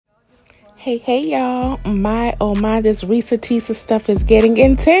Hey y'all, my oh my, this Reesa Teesa stuff is getting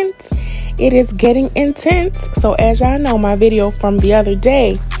intense. It is getting intense. So as y'all know, my video from the other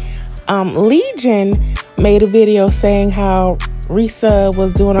day, Legion made a video saying how Reesa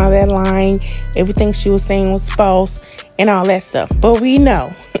was doing all that lying, everything she was saying was false and all that stuff. But we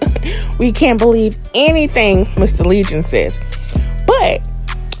know we can't believe anything Mr. Legion says. But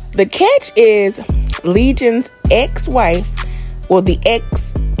the catch is Legion's ex-wife, well, the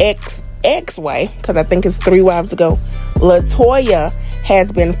ex-wife, because I think it's 3 wives ago, Latoya,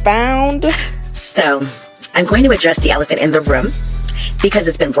 has been found. So I'm going to address the elephant in the room because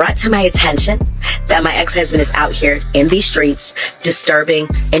it's been brought to my attention that my ex-husband is out here in these streets disturbing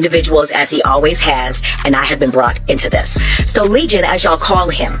individuals as he always has, and I have been brought into this. So Legion, as y'all call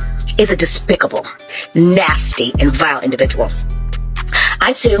him, is a despicable, nasty, and vile individual.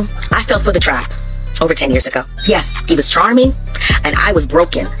 I fell for the trap over 10 years ago. Yes, he was charming, and I was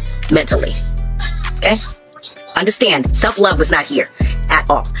broken mentally. Okay? Understand, self-love was not here at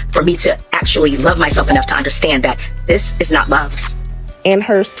all for me to actually love myself enough to understand that this is not love. And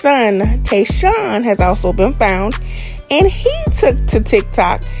her son, Tayshawn, has also been found, and he took to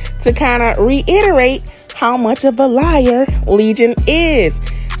TikTok to kind of reiterate how much of a liar Legion is.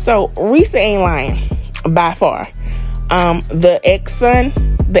 So Reesa ain't lying by far. The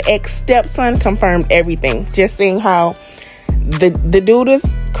ex-stepson confirmed everything, just saying how the dude is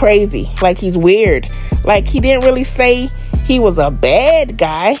crazy, like he's weird, like he didn't really say he was a bad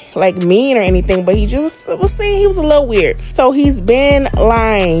guy, like mean or anything, but he just was saying he was a little weird. So he's been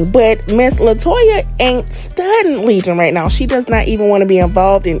lying. But Miss Latoya ain't studying Legion right now. She does not even want to be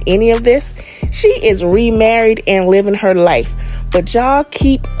involved in any of this. She is remarried and living her life. But y'all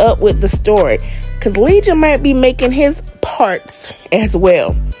keep up with the story, because Legion might be making his parts as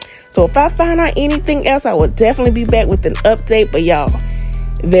well. So if I find out anything else, I will definitely be back with an update. But y'all,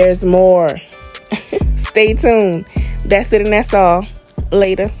 there's more. Stay tuned. That's it, and that's all.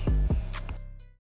 Later.